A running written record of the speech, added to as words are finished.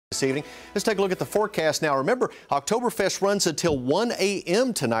this evening. Let's take a look at the forecast now. Remember, Oktoberfest runs until 1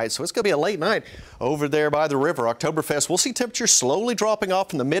 a.m. tonight, so it's going to be a late night over there by the river. Oktoberfest, we'll see temperatures slowly dropping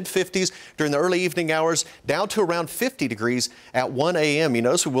off from the mid-50s during the early evening hours down to around 50 degrees at 1 a.m. You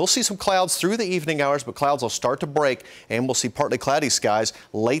notice we will see some clouds through the evening hours, but clouds will start to break, and we'll see partly cloudy skies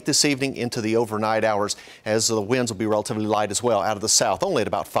late this evening into the overnight hours, as the winds will be relatively light as well out of the south, only at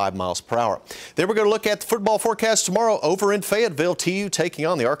about 5 miles per hour. Then we're going to look at the football forecast tomorrow over in Fayetteville. TU taking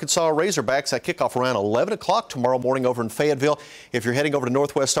on the Arkansas Razorbacks at kickoff around 11 o'clock tomorrow morning over in Fayetteville. If you're heading over to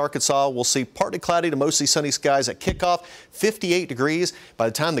northwest Arkansas, we'll see partly cloudy to mostly sunny skies at kickoff, 58 degrees. By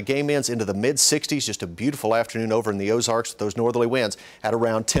the time the game ends, into the mid-60s. Just a beautiful afternoon over in the Ozarks with those northerly winds at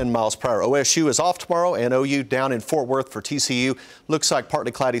around 10 miles per hour. OSU is off tomorrow, and OU down in Fort Worth for TCU. Looks like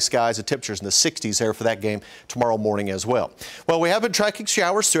partly cloudy skies and temperatures in the 60s there for that game tomorrow morning as well. Well, we have been tracking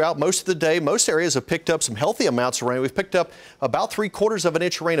showers throughout most of the day. Most areas have picked up some healthy amounts of rain. We've picked up about 3/4 of an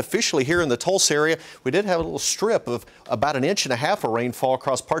inch of rain officially here in the Tulsa area. We did have a little strip of about 1.5 inches of rainfall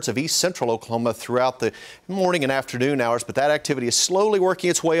across parts of east central Oklahoma throughout the morning and afternoon hours, but that activity is slowly working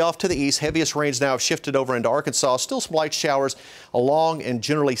its way off to the east. Heaviest rains now have shifted over into Arkansas. Still some light showers along and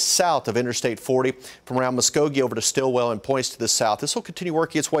generally south of Interstate 40 from around Muskogee over to Stillwell and points to the south. This will continue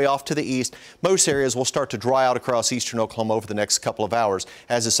working its way off to the east. Most areas will start to dry out across eastern Oklahoma over the next couple of hours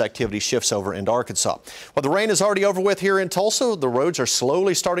as this activity shifts over into Arkansas. Well, the rain is already over with here in Tulsa. The roads are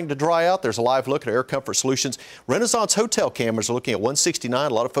slowly starting to dry out. There's a live look at Air Comfort Solutions. Renaissance Hotel cameras are looking at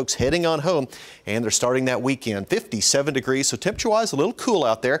 169. A lot of folks heading on home, and they're starting that weekend. 57 degrees, so temperature-wise a little cool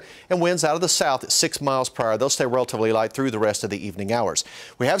out there, and winds out of the south at 6 miles per hour. They'll stay relatively light through the rest of the evening hours.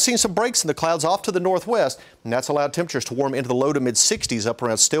 We have seen some breaks in the clouds off to the northwest, and that's allowed temperatures to warm into the low to mid-60s up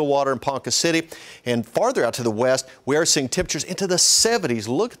around Stillwater and Ponca City. And farther out to the west, we are seeing temperatures into the 70s.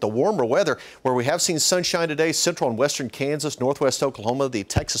 Look at the warmer weather where we have seen sunshine today, central and western Kansas, northwest Oklahoma, the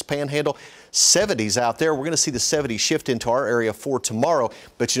Texas Panhandle. 70s out there. We're going to see the 70s shift into our area for tomorrow.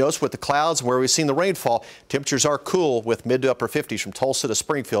 But you notice with the clouds and where we've seen the rainfall, temperatures are cool with mid to upper 50s from Tulsa to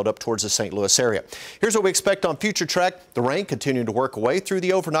Springfield up towards the St. Louis area. Here's what we expect on future track. The rain continuing to work away through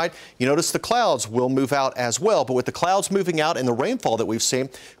the overnight. You notice the clouds will move out as well. But with the clouds moving out and the rainfall that we've seen,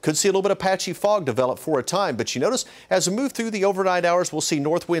 could see a little bit of patchy fog develop for a time. But you notice as we move through the overnight hours, we'll see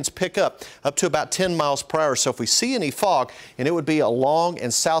north winds pick up to about 10 miles per hour. So if we see any fog, and it would be along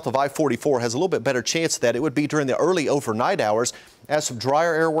and south of I-44, has a little bit better chance of that. It would be during the early overnight hours. As some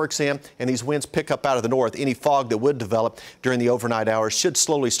drier air works in and these winds pick up out of the north, any fog that would develop during the overnight hours should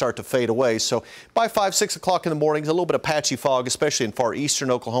slowly start to fade away. So by 5, 6 o'clock in the morning, a little bit of patchy fog, especially in far eastern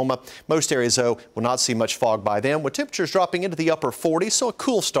Oklahoma. Most areas, though, will not see much fog by then, with temperatures dropping into the upper 40s, so a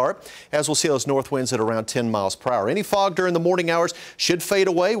cool start as we'll see those north winds at around 10 miles per hour. Any fog during the morning hours should fade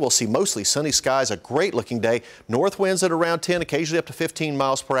away. We'll see mostly sunny skies, a great looking day. North winds at around 10, occasionally up to 15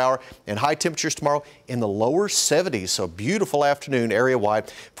 miles per hour, and high temperatures tomorrow in the lower 70s. So beautiful afternoon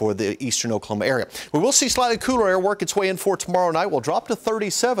area-wide for the eastern Oklahoma area. We will see slightly cooler air work its way in for tomorrow night. We'll drop to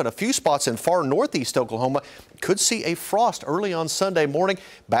 37. A few spots in far northeast Oklahoma could see a frost early on Sunday morning,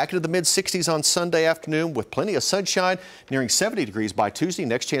 back into the mid-60s on Sunday afternoon with plenty of sunshine, nearing 70 degrees by Tuesday.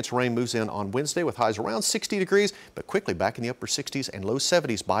 Next chance of rain moves in on Wednesday with highs around 60 degrees, but quickly back in the upper 60s and low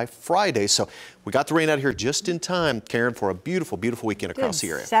 70s by Friday. So we got the rain out here just in time, Karen, for a beautiful, beautiful weekend across the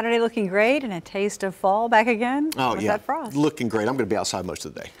area. Saturday looking great, and a taste of fall back again. Oh, yeah. That frost. Looking great. I'm going to be outside most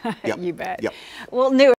of the day. Yep. You bet. Yep. Well, new